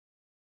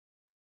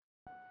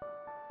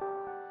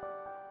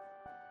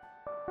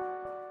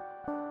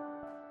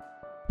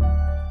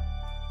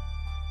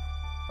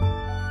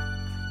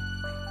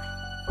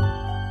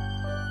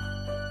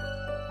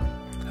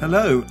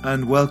Hello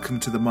and welcome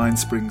to the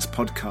Mindsprings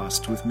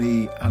podcast with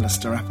me,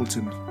 Alistair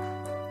Appleton.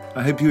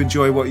 I hope you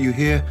enjoy what you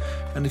hear,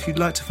 and if you'd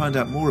like to find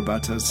out more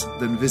about us,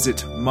 then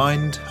visit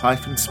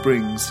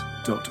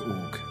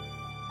mind-springs.org.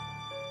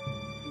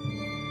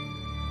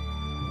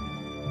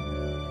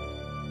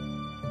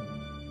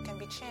 Can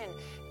be changed.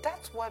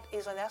 That's what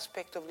is an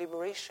aspect of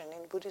liberation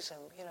in Buddhism.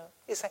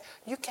 It's like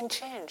you can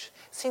change,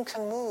 things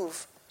can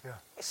move. Yeah.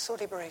 It's so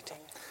liberating.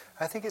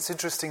 I think it's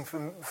interesting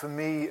for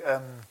me,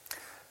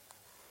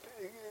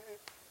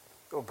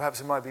 or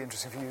perhaps it might be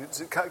interesting for you,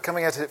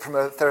 coming at it from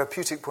a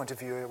therapeutic point of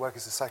view. I work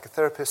as a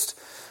psychotherapist,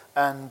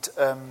 and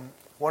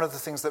one of the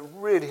things that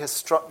really has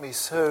struck me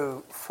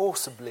so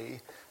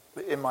forcibly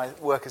in my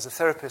work as a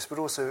therapist, but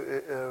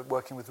also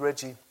working with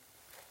Reggie,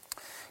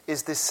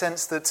 is this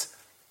sense that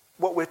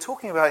what we're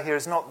talking about here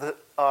is not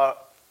our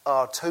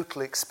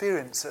total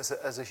experience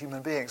as a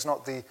human being. It's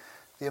not the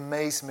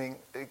amazing,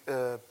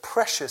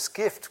 precious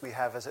gift we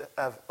have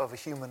of a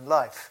human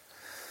life.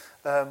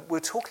 We're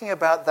talking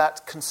about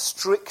that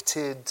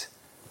constricted,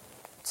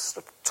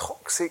 sort of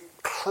toxic,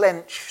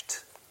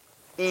 clenched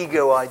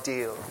ego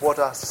ideal, what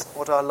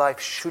our life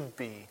should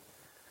be.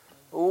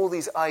 All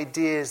these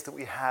ideas that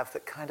we have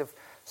that kind of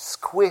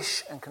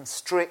squish and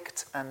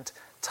constrict and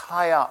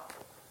tie up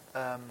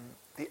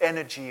the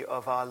energy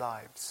of our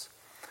lives.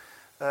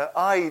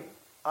 I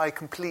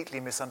completely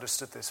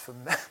misunderstood this for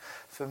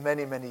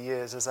many, many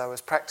years as I was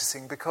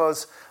practicing,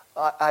 because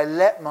I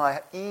let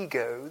my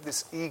ego,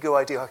 this ego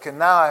idea, okay,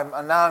 now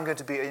I'm going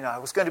to be, I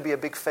was going to be a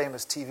big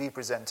famous TV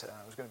presenter.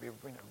 I was going to be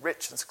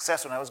rich and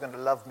successful, and I was going to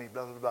love me,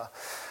 blah, blah, blah.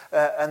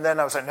 And then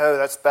I was like, no,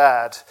 that's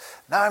bad.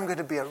 Now I'm going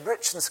to be a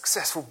rich and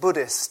successful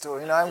Buddhist, or,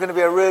 I'm going to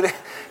be a really,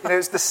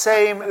 it's the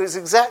same, it was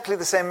exactly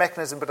the same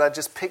mechanism, but I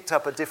just picked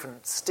up a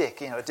different stick,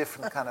 a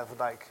different kind of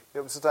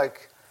it was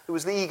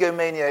the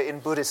egomania in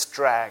Buddhist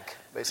drag,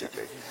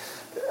 basically.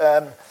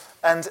 And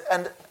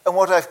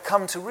what I've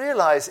come to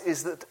realize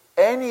is that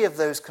any of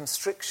those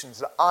constrictions,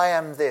 that I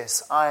am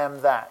this, I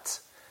am that,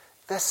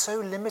 they're so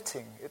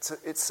limiting.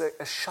 It's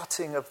a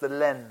shutting of the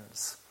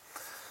lens.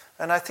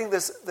 And I think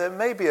there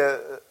may be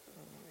it'd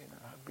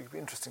be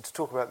interesting to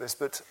talk about this,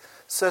 but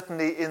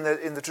certainly in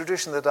the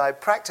tradition that I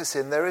practice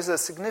in, there is a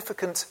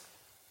significant,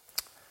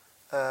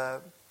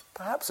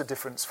 perhaps a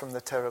difference from the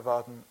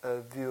Theravadan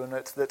view on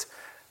it, that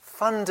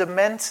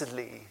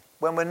fundamentally,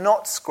 when we're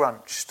not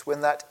scrunched,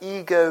 when that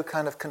ego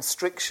kind of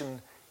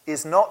constriction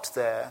is not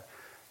there,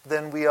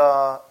 then we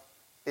are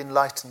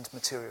enlightened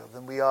material,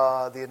 then we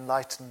are the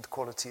enlightened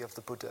quality of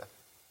the Buddha.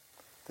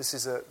 This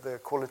is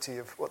the quality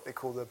of what they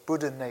call the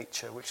Buddha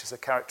nature, which is a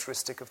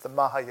characteristic of the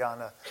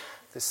Mahayana,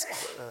 this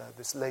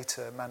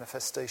later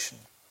manifestation.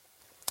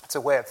 It's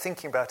a way of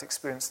thinking about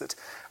experience that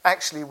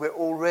actually we're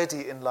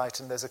already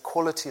enlightened. There's a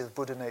quality of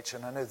Buddha nature,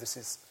 and I know this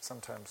is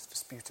sometimes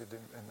disputed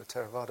in the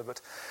Theravada,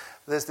 but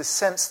there's this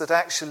sense that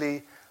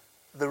actually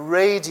the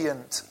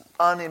radiant,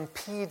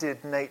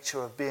 unimpeded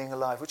nature of being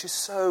alive, which is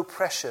so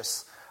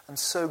precious and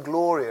so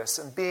glorious,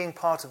 and being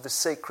part of the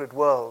sacred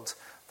world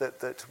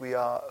that we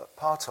are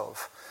part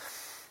of,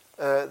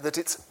 that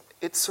it's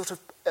sort of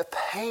a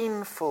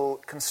painful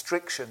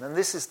constriction, and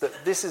this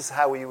is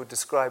how we would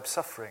describe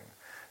suffering.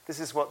 This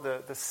is what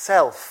the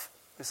self,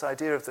 this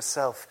idea of the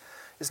self,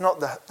 is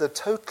not the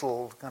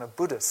total kind of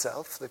Buddha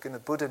self. The kind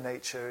of Buddha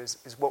nature is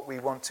what we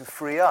want to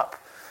free up.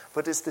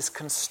 But it's this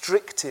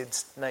constricted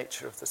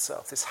nature of the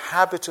self, this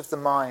habit of the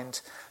mind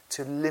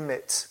to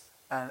limit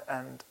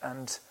and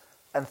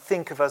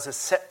think of us as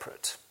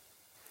separate.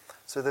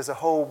 So there's a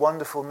whole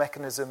wonderful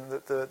mechanism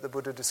that the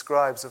Buddha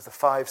describes of the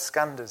 5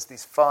 skandhas,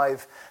 these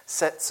 5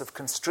 sets of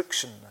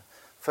constriction.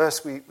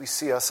 First, we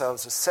see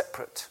ourselves as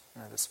separate.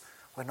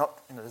 We're not.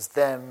 There's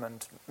them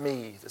and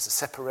me. There's a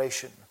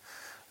separation,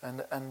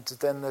 and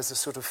then there's a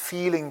sort of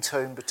feeling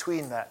tone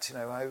between that.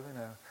 I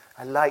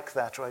like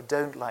that or I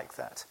don't like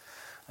that.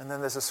 And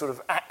then there's a sort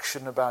of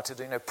action about it,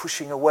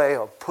 pushing away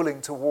or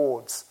pulling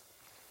towards.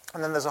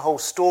 And then there's a whole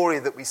story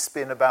that we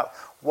spin about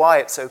why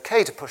it's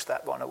okay to push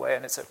that one away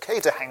and it's okay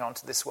to hang on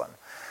to this one.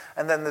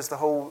 And then there's the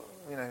whole,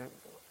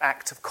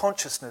 act of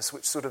consciousness,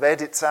 which sort of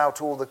edits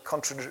out all the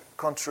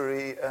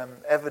contrary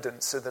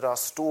evidence so that our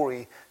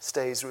story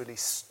stays really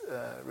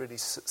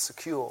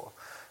secure.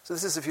 So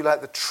this is, if you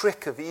like, the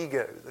trick of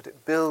ego, that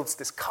it builds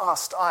this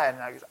cast iron.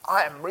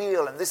 I am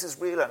real, and this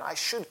is real, and I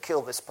should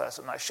kill this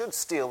person, and I should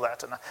steal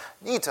that, and I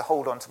need to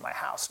hold on to my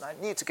house, and I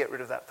need to get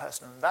rid of that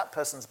person, and that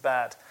person's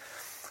bad.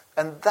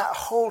 And that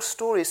whole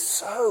story is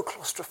so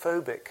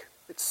claustrophobic.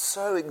 It's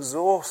so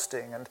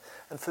exhausting.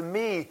 And for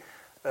me,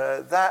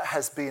 that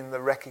has been the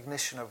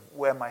recognition of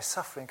where my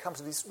suffering comes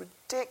from. These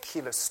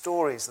ridiculous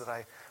stories that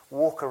I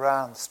walk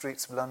around the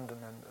streets of London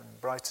and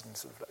Brighton,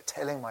 sort of like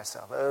telling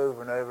myself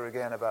over and over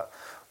again about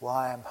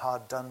why I'm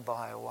hard done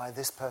by, or why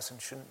this person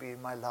shouldn't be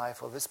in my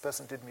life, or this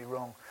person did me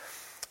wrong.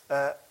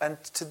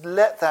 And to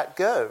let that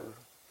go,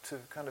 to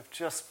kind of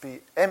just be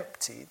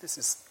empty, this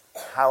is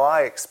how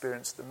I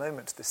experience at the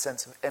moment, this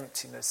sense of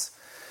emptiness,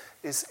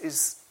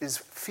 is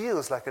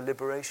feels like a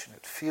liberation.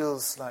 It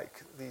feels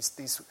like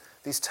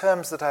these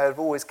terms that I have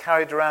always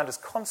carried around as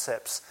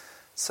concepts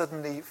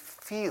suddenly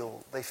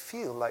feel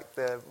like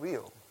they're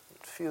real.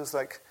 It feels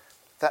like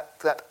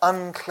that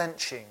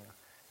unclenching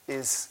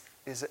is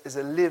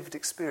a lived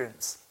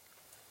experience.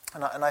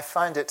 And I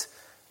find it,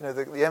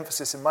 the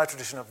emphasis in my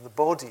tradition of the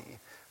body,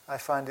 I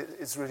find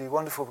it's really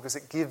wonderful because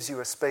it gives you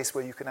a space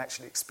where you can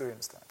actually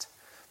experience that.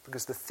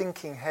 Because the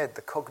thinking head,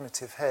 the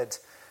cognitive head,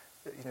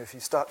 if you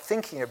start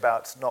thinking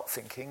about not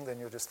thinking, then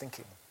you're just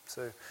thinking.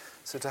 So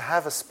to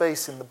have a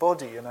space in the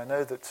body, and I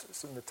know that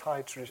in the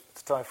Thai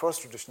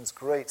forest tradition is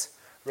great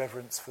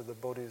reverence for the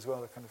body as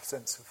well, a kind of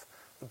sense of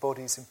the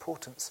body's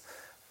importance.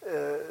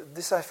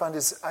 This I find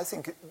I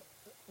think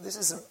this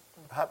is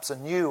perhaps a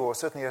new or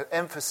certainly an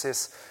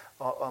emphasis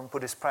on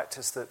Buddhist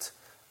practice that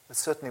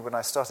certainly when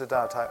I started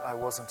out I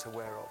wasn't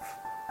aware of.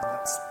 And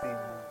it's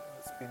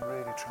been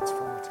really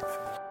transformative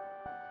for me.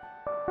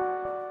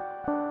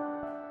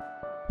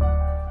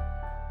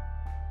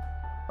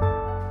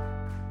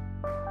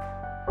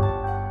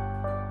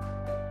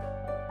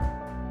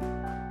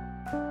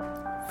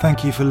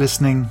 Thank you for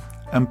listening,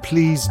 and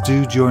please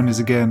do join us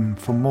again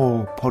for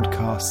more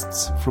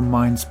podcasts from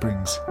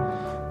MindSprings.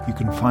 You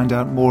can find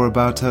out more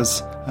about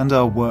us and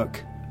our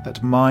work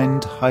at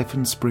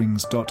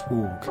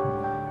mind-springs.org.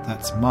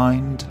 That's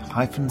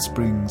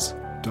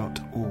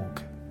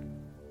mind-springs.org.